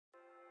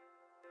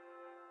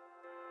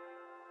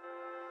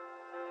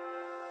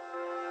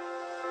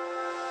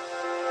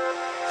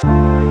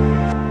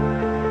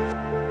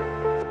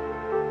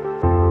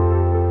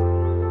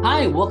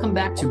welcome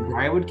back to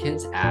Briarwood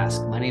Kids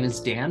Ask. My name is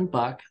Dan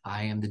Buck.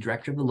 I am the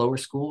director of the lower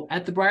school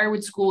at the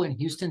Briarwood School in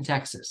Houston,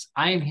 Texas.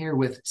 I am here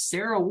with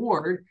Sarah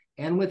Ward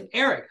and with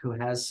Erik, who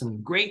has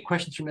some great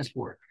questions from Miss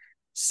Ward.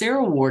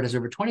 Sarah Ward has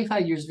over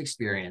 25 years of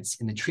experience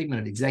in the treatment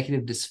of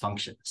executive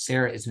dysfunction.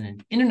 Sarah is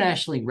an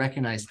internationally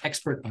recognized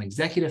expert on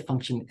executive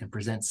function and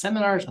presents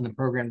seminars on the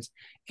programs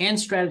and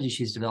strategies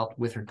she's developed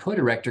with her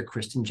co-director,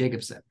 Kristen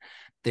Jacobson.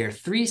 Their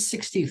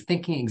 360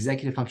 Thinking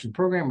Executive Function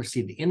program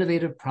received the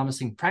Innovative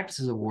Promising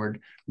Practices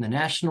Award from the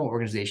national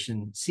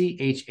organization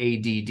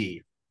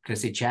CHADD. Could I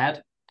say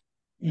Chad?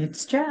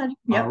 It's Chad.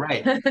 Yep. All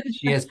right.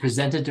 She has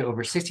presented to over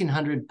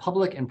 1,600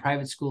 public and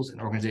private schools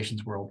and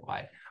organizations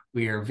worldwide.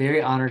 We are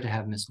very honored to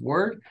have Ms.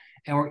 Ward,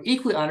 and we're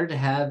equally honored to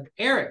have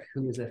Erik,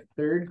 who is a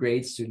third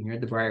grade student here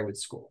at the Briarwood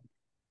School.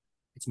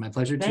 It's my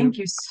pleasure to. Thank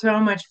you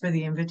so much for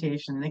the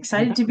invitation.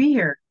 Excited to be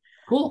here.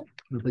 Cool.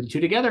 We'll put you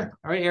two together.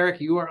 All right,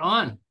 Erik, you are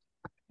on.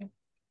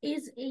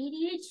 Is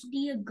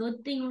ADHD a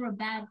good thing or a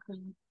bad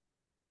thing?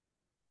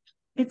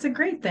 It's a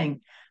great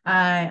thing.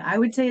 I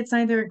would say it's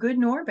neither good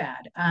nor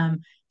bad.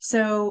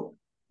 So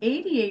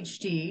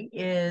ADHD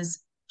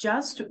is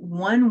just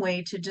one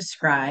way to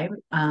describe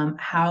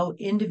how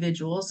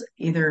individuals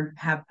either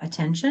have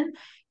attention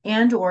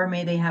and or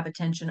may they have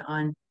attention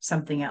on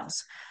something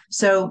else.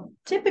 So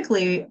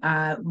typically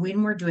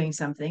when we're doing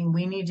something,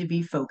 we need to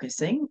be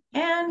focusing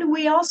and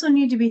we also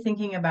need to be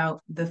thinking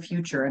about the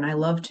future. And I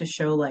love to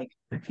show like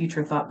a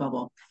future thought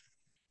bubble.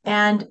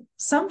 And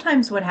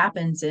sometimes what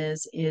happens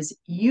is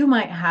you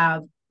might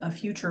have a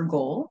future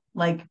goal,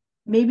 like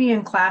maybe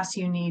in class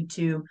you need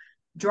to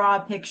draw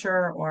a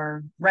picture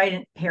or write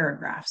a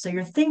paragraph. So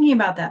you're thinking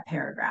about that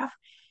paragraph.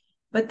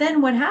 But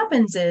then what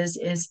happens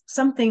is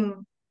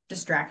something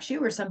distracts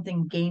you or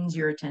something gains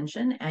your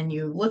attention and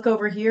you look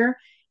over here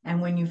and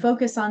when you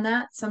focus on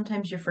that,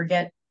 sometimes you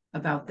forget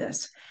about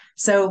this.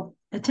 So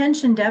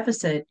attention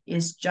deficit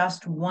is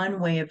just one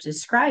way of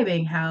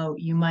describing how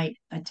you might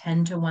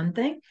attend to one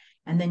thing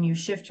and then you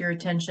shift your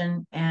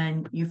attention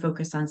and you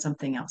focus on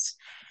something else.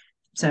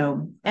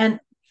 So, and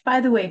by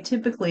the way,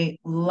 typically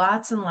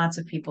lots and lots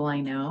of people I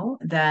know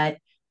that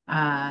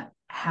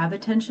have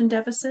attention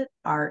deficit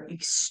are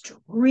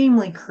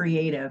extremely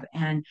creative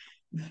and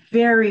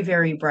very,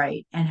 very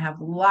bright and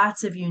have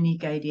lots of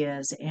unique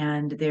ideas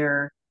and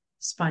they're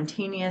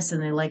spontaneous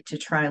and they like to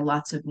try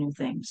lots of new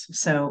things.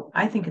 So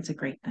I think it's a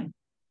great thing.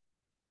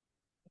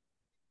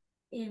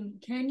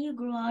 Can you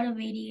grow out of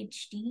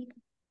ADHD?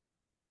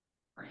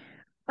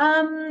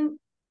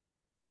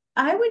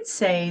 I would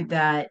say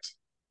that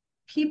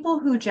people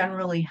who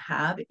generally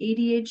have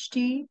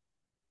ADHD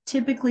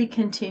typically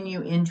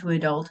continue into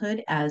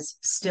adulthood as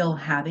still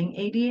having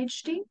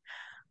ADHD.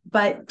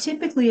 But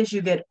typically, as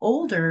you get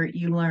older,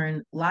 you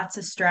learn lots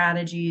of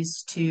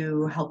strategies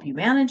to help you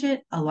manage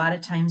it. A lot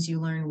of times,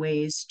 you learn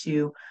ways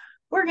to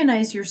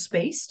organize your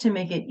space to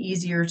make it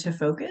easier to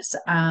focus.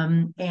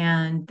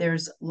 And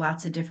there's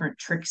lots of different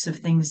tricks of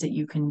things that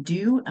you can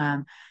do.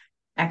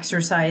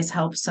 Exercise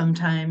helps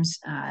sometimes,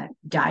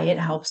 diet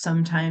helps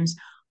sometimes,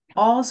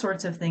 all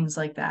sorts of things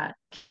like that.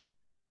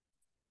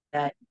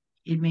 That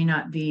it may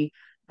not be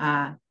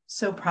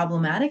so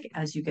problematic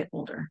as you get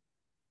older.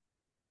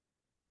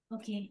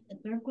 Okay, the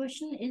third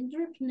question, is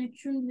there a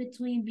connection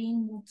between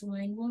being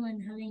multilingual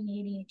and having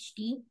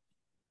ADHD?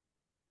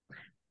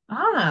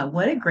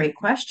 What a great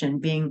question,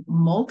 being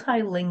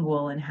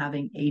multilingual and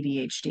having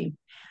ADHD.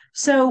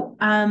 So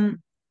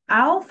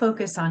I'll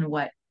focus on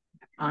what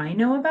I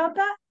know about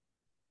that.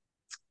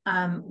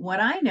 What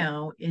I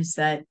know is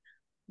that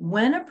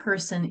when a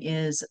person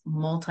is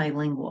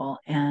multilingual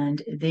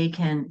and they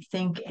can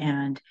think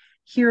and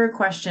hear a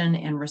question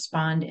and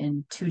respond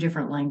in two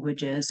different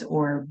languages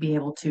or be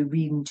able to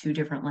read in two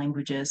different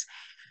languages,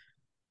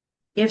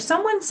 if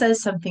someone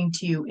says something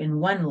to you in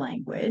one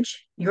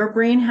language, your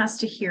brain has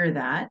to hear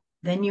that.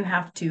 Then you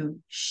have to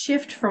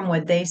shift from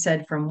what they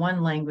said from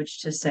one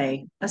language to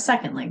say a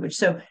second language.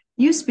 So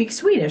you speak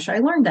Swedish. I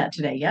learned that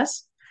today.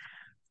 Yes.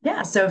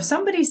 Yeah. So if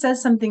somebody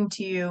says something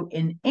to you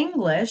in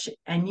English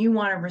and you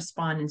want to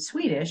respond in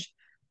Swedish,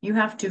 you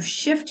have to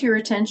shift your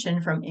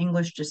attention from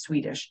English to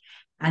Swedish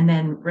and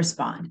then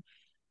respond.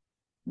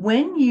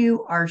 When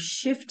you are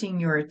shifting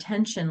your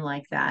attention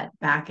like that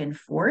back and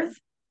forth,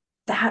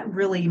 that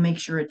really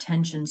makes your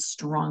attention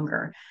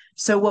stronger.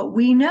 So what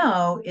we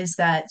know is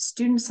that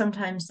students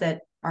sometimes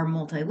that are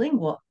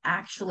multilingual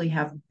actually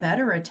have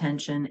better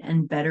attention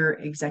and better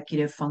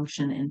executive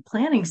function and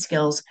planning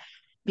skills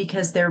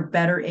because they're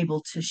better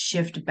able to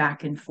shift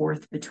back and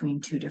forth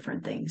between two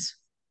different things.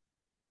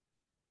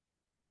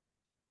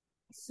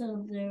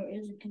 So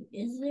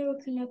is there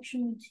a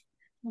connection?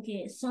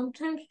 Okay,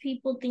 sometimes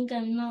people think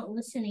I'm not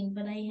listening,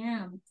 but I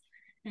am.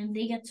 And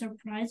they get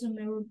surprised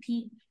when I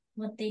repeat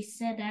what they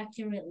said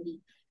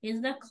accurately.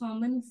 Is that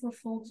common for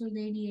folks with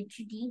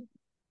ADHD?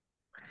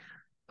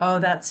 Oh,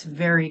 that's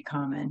very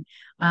common.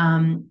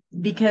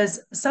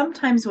 Because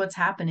sometimes what's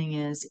happening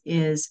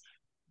is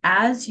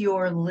as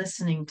you're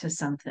listening to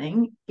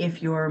something,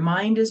 if your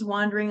mind is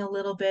wandering a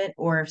little bit,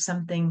 or if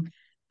something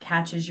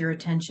catches your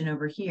attention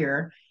over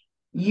here,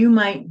 you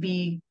might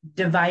be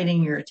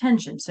dividing your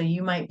attention. So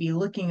you might be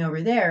looking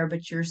over there,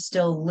 but you're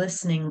still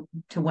listening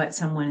to what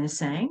someone is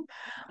saying.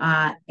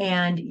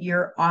 And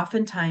you're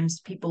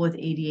oftentimes, people with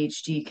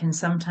ADHD can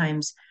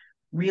sometimes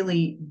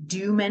really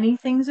do many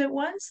things at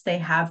once. They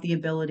have the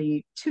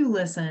ability to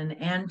listen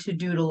and to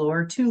doodle,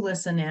 or to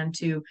listen and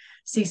to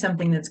see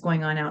something that's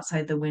going on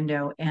outside the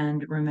window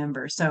and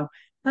remember. So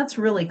that's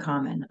really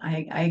common.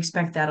 I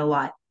expect that a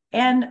lot.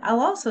 And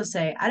I'll also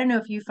say, I don't know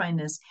if you find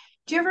this,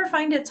 do you ever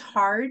find it's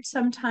hard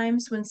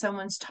sometimes when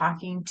someone's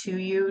talking to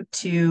you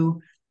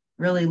to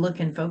really look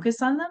and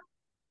focus on them?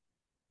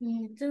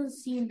 It doesn't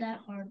seem that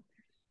hard.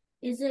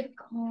 Is it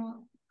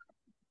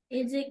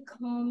is it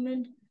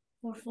common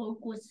for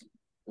folk with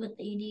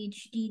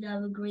ADHD to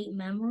have a great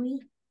memory?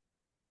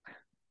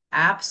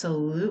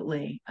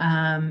 Absolutely.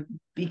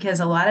 Because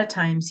a lot of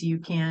times you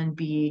can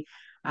be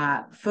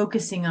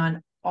focusing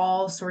on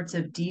all sorts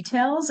of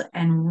details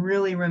and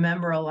really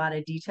remember a lot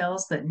of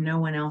details that no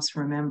one else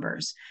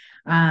remembers.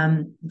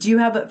 Do you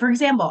have, for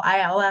example,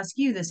 I'll ask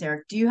you this,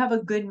 Erik, do you have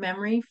a good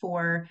memory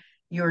for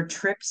your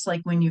trips,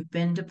 like when you've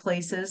been to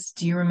places?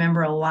 Do you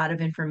remember a lot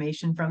of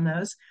information from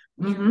those?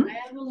 Yeah, Mm-hmm. I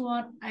have a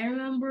lot. I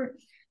remember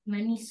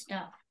many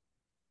stuff.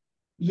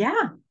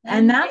 Yeah.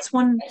 And And that's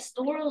one. I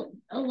store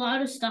a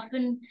lot of stuff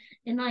in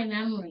my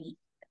memory.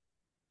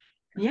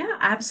 Yeah,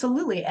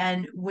 absolutely.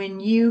 And when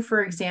you,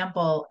 for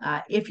example,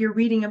 if you're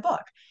reading a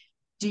book,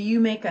 do you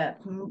make a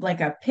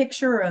like a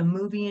picture or a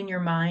movie in your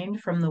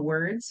mind from the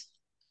words?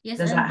 Yes,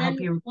 Does and that help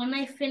then you? when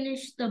I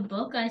finish the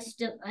book, I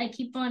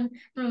keep on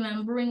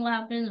remembering what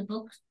happened in the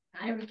book.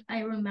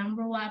 I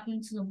remember what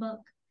happened to the book.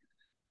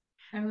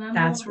 I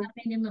remember what That's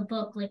happened in the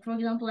book. Like for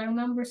example, I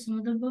remember some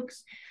of the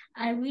books.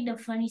 I read the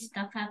funny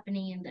stuff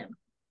happening in them.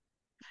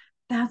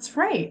 that's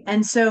right.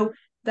 And so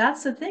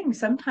that's the thing.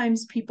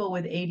 Sometimes people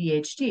with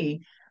ADHD,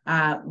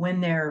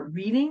 when they're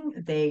reading,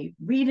 they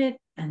read it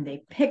and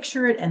they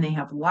picture it and they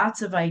have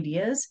lots of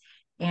ideas.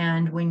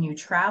 And when you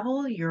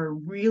travel, you're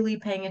really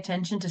paying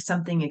attention to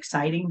something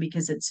exciting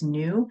because it's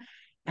new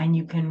and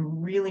you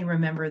can really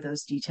remember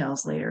those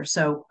details later.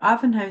 So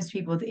oftentimes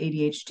people with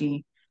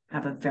ADHD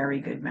have a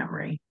very good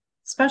memory,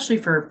 especially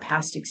for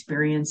past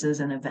experiences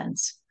and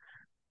events.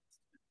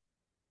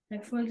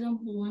 Like for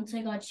example, once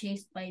I got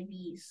chased by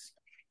bees.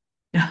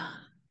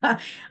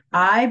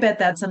 I bet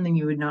that's something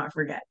you would not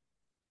forget.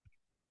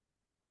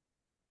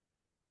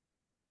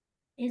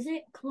 Is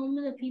it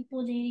common that people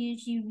with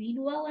ADHD read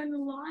well and a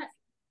lot?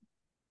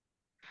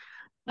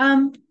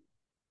 Um,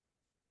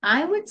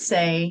 I would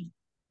say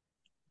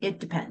it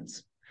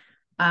depends.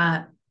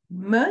 Uh,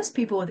 Most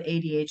people with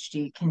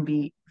ADHD can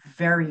be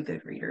very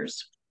good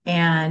readers.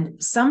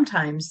 And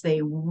sometimes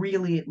they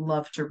really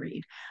love to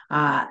read.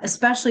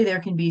 Especially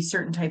there can be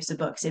certain types of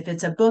books. If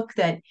it's a book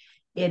that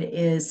it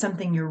is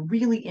something you're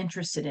really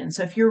interested in.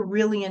 So if you're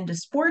really into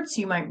sports,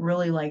 you might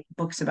really like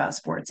books about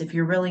sports. If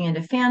you're really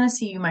into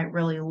fantasy, you might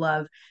really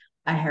love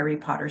a Harry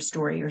Potter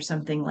story or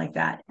something like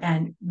that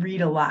and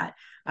read a lot.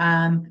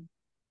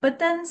 But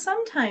then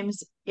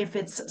sometimes if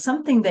it's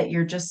something that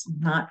you're just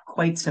not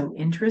quite so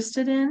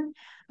interested in,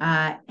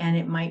 and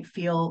it might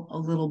feel a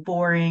little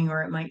boring,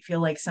 or it might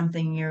feel like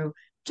something you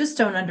just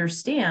don't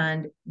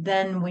understand,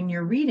 then when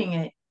you're reading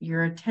it,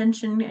 your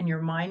attention and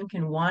your mind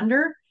can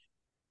wander,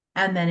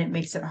 and then it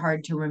makes it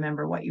hard to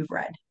remember what you've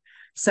read.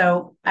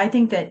 So I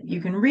think that you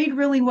can read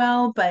really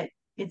well, but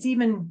it's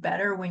even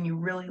better when you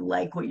really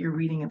like what you're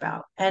reading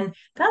about. And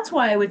that's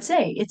why I would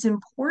say it's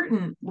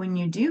important when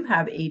you do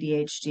have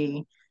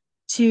ADHD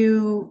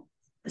to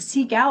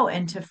seek out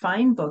and to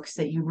find books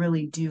that you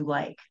really do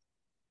like.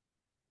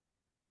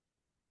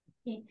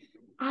 Okay.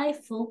 I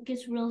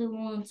focus really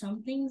well on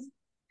some things,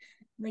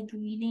 like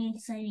reading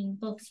exciting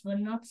books, but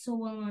not so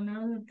well on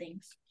other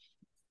things.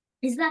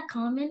 Is that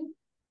common?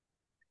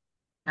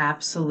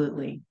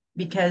 Absolutely.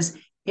 Because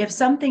if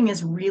something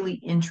is really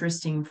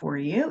interesting for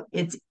you,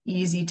 it's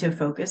easy to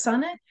focus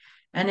on it.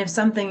 And if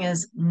something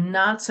is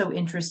not so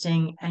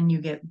interesting and you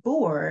get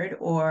bored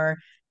or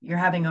you're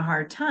having a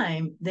hard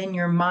time, then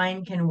your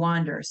mind can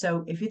wander.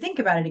 So if you think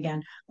about it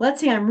again,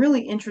 let's say I'm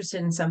really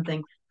interested in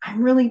something,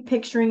 I'm really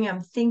picturing, I'm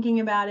thinking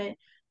about it.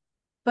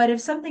 But if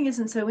something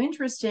isn't so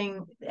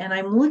interesting and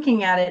I'm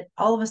looking at it,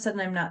 all of a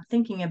sudden I'm not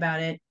thinking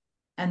about it.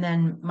 And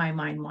then my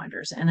mind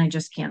wanders and I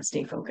just can't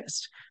stay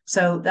focused.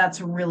 So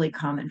that's really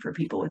common for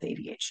people with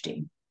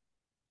ADHD.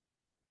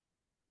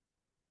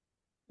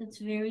 That's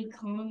very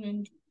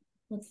common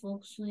with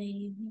folks with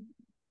ADHD.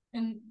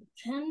 And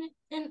can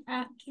an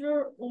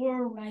actor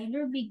or a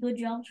writer be good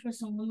jobs for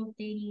someone with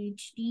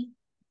ADHD?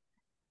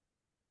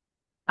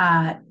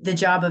 The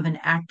job of an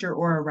actor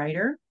or a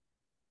writer.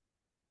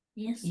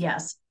 Yes.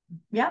 Yes.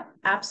 Yep,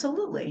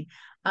 absolutely.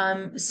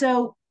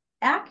 So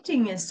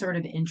acting is sort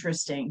of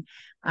interesting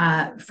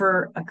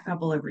for a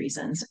couple of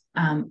reasons.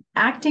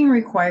 Acting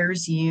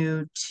requires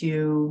you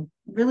to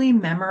really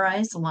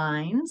memorize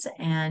lines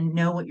and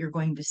know what you're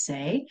going to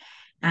say.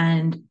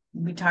 And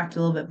we talked a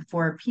little bit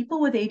before,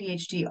 people with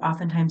ADHD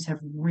oftentimes have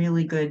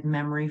really good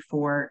memory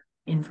for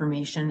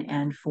information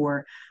and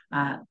for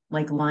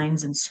like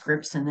lines and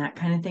scripts and that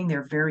kind of thing.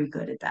 They're very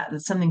good at that.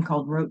 That's something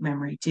called rote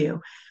memory too.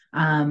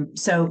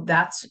 So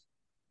that's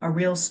a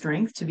real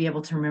strength to be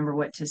able to remember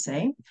what to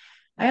say.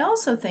 I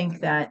also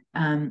think that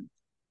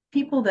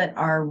people that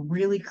are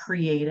really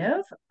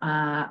creative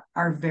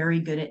are very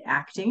good at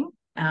acting.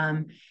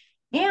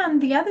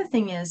 And the other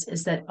thing is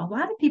that a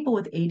lot of people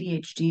with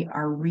ADHD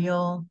are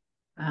real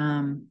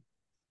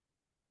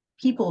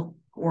people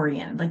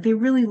oriented. Like they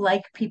really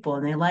like people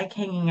and they like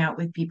hanging out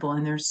with people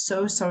and they're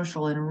so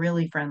social and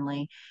really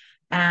friendly.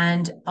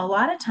 And a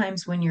lot of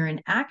times when you're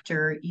an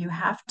actor, you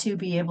have to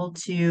be able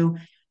to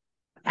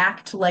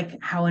act like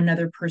how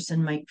another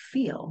person might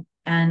feel.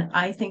 And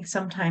I think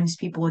sometimes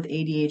people with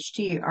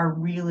ADHD are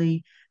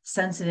really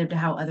sensitive to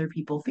how other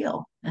people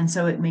feel. And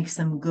so it makes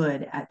them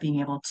good at being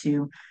able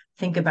to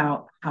think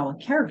about how a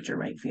character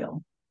might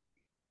feel.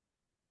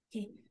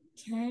 Okay.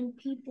 Can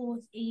people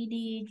with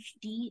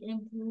ADHD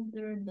improve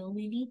their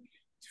ability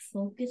to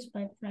focus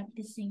by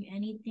practicing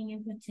anything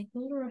in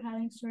particular or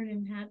having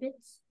certain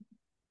habits?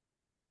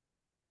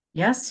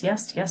 Yes,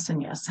 yes, yes,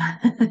 and yes.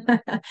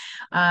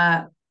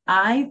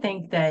 I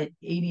think that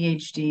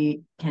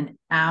ADHD can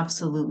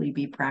absolutely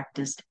be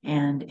practiced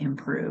and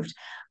improved.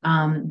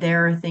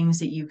 There are things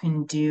that you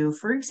can do.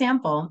 For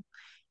example,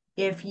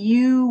 if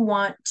you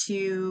want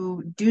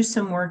to do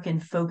some work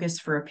and focus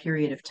for a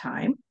period of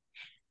time,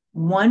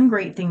 one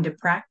great thing to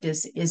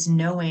practice is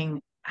knowing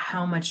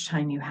how much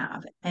time you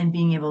have and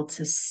being able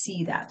to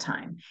see that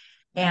time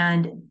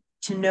and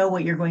to know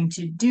what you're going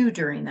to do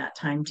during that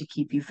time to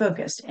keep you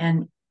focused.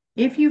 And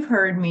if you've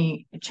heard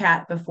me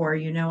chat before,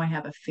 you know I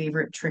have a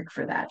favorite trick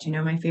for that. Do you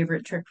know my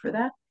favorite trick for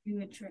that?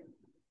 Favorite trick.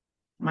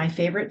 My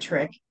favorite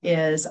trick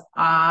is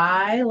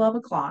I love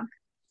a clock,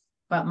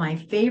 but my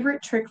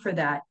favorite trick for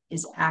that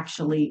is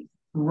actually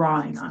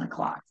drawing on a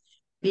clock.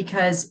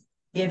 Because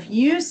if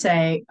you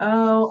say,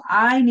 oh,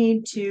 I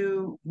need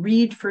to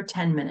read for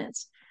 10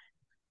 minutes,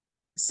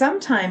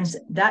 sometimes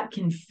that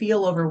can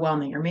feel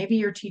overwhelming. Or maybe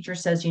your teacher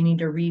says you need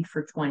to read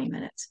for 20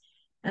 minutes.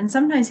 And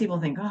sometimes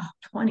people think, oh,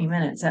 20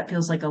 minutes, that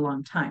feels like a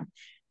long time.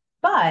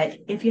 But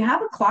if you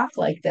have a clock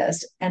like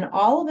this, and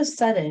all of a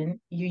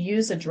sudden you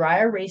use a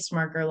dry erase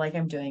marker like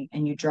I'm doing,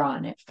 and you draw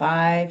on it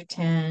 5,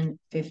 10,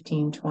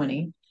 15,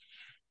 20,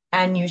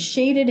 and you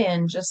shade it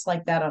in just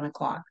like that on a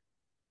clock,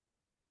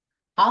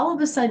 all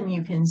of a sudden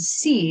you can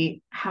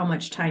see how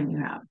much time you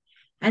have.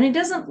 And it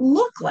doesn't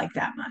look like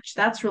that much.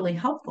 That's really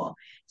helpful.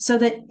 So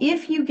that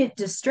if you get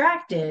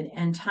distracted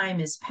and time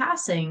is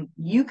passing,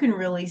 you can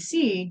really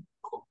see,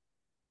 oh,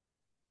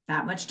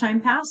 that much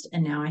time passed,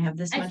 and now I have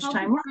this much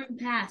time left. Time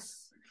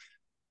pass.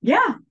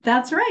 Yeah,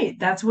 that's right.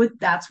 That's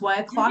why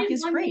a clock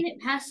is One great.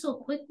 minute passed so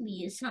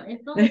quickly. It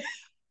felt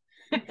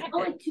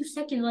like 2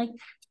 seconds. Like,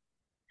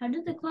 how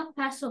did the clock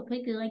pass so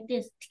quickly like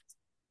this?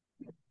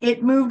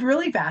 It moved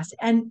really fast.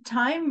 And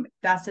time,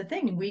 that's the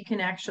thing. We can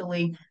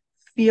actually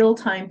feel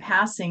time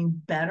passing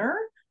better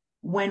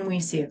when we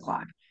see a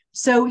clock.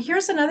 So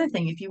here's another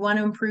thing. If you want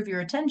to improve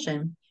your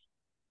attention,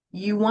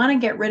 you want to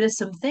get rid of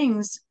some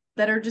things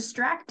that are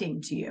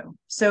distracting to you.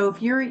 So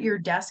if you're at your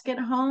desk at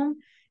home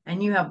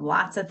and you have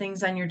lots of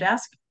things on your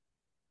desk,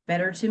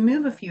 better to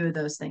move a few of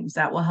those things.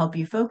 That will help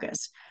you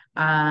focus.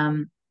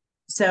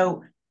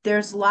 So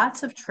there's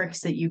lots of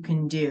tricks that you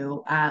can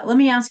do. Let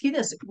me ask you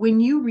this.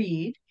 When you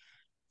read,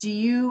 do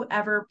you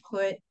ever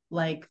put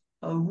like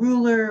a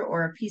ruler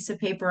or a piece of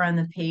paper on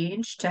the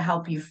page to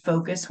help you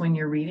focus when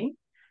you're reading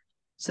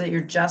so that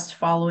you're just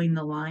following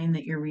the line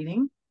that you're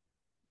reading?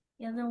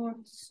 Yeah, that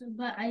works.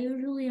 But I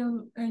usually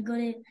am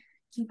good at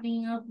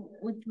keeping up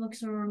with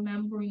books or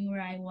remembering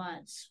where I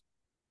was.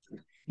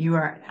 You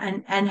are.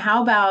 And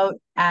how about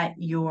at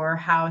your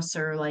house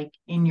or like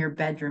in your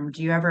bedroom?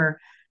 Do you ever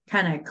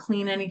kind of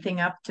clean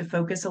anything up to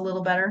focus a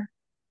little better?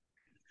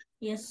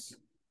 Yes.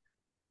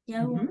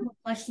 Yeah, one Mhm. more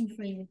question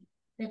for you.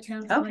 The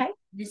 10th one. Okay.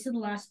 This is the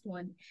last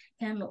one.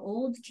 Can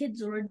old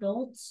kids or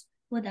adults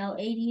without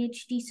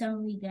ADHD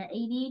suddenly get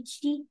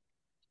ADHD?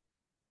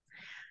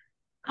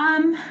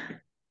 Um,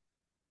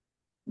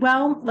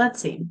 well, let's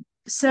see.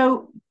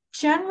 So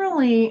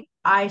generally,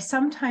 I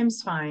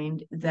sometimes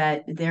find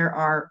that there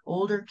are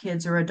older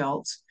kids or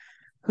adults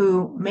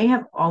who may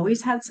have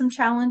always had some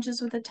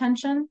challenges with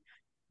attention,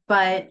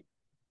 but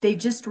they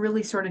just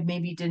really sort of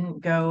maybe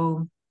didn't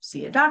go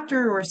see a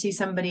doctor or see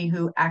somebody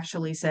who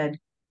actually said,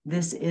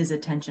 this is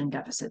attention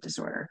deficit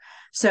disorder.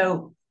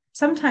 So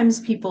sometimes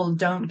people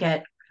don't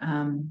get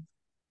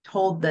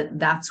told that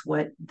that's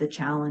what the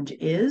challenge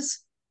is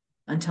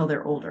until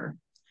they're older.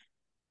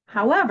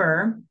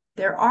 However,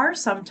 there are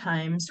some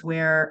times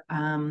where,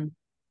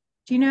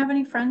 do you have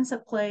any friends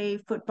that play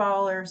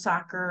football or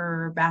soccer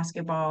or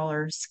basketball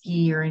or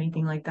ski or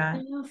anything like I that?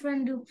 have a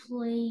friend who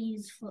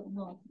plays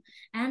football,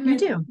 and You I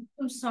do. played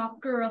some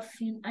soccer.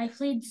 I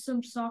played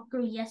some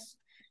soccer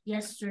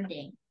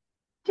yesterday.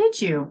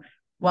 Did you?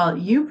 Well,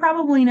 you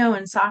probably know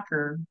in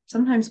soccer,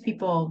 sometimes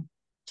people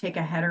take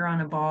a header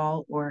on a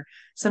ball, or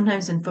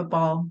sometimes in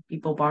football,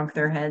 people bonk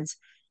their heads.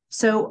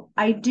 So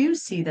I do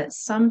see that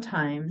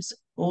sometimes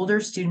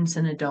older students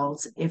and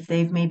adults, if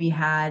they've maybe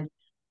had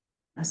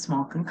a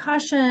small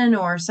concussion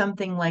or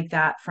something like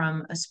that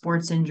from a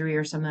sports injury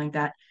or something like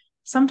that,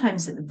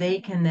 sometimes they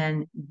can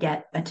then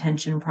get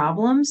attention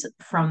problems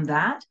from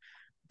that.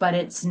 But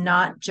it's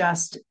not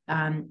just,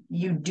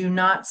 you do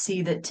not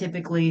see that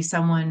typically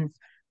someone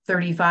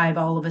 35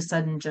 all of a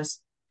sudden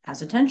just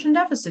has attention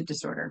deficit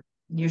disorder.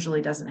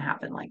 Usually doesn't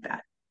happen like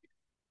that.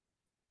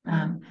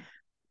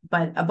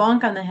 But a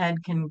bonk on the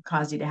head can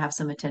cause you to have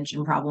some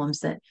attention problems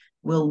that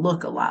will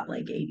look a lot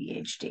like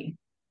ADHD.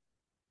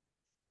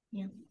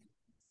 Yeah.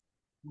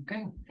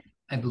 Okay.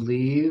 I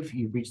believe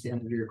you've reached the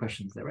end of your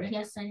questions. Is that right?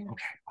 Yes, I know.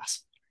 Okay,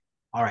 awesome.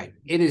 All right.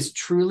 It has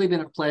truly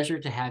been a pleasure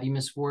to have you,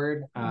 Miss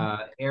Ward.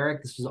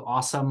 Erik, this was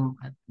awesome.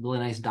 Really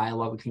nice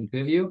dialogue between the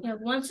two of you. Yeah,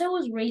 once I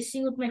was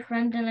racing with my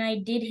friend and I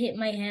did hit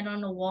my head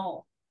on the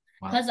wall.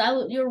 Wow.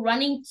 Because you're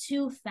running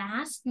too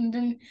fast,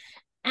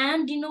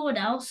 and you know what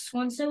else?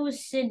 Once I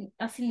was sitting,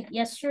 I think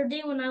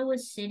yesterday when I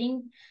was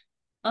sitting,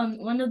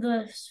 one of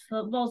the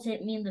footballs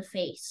hit me in the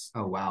face.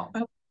 Oh, wow.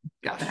 Oh,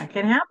 gosh. That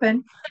can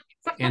happen.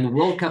 And the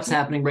World Cup's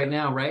happening right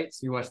now, right? So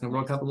you're watching the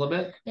World Cup a little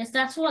bit? Yes,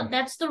 that's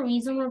the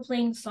reason we're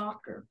playing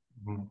soccer.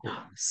 Cool.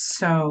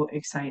 So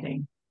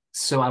exciting.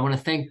 So I want to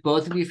thank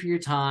both of you for your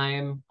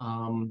time.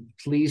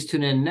 Please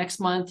tune in next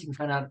month. You can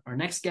find out our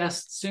next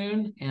guest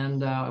soon.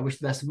 And I wish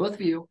the best of both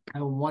of you.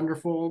 Have a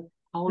wonderful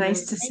holiday.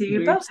 Nice to see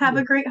you both. Have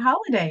a great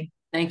holiday.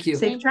 Thank you.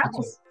 Safe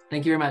travels.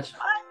 Thank you very much.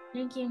 Bye.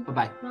 Thank you.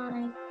 Bye-bye.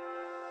 Bye.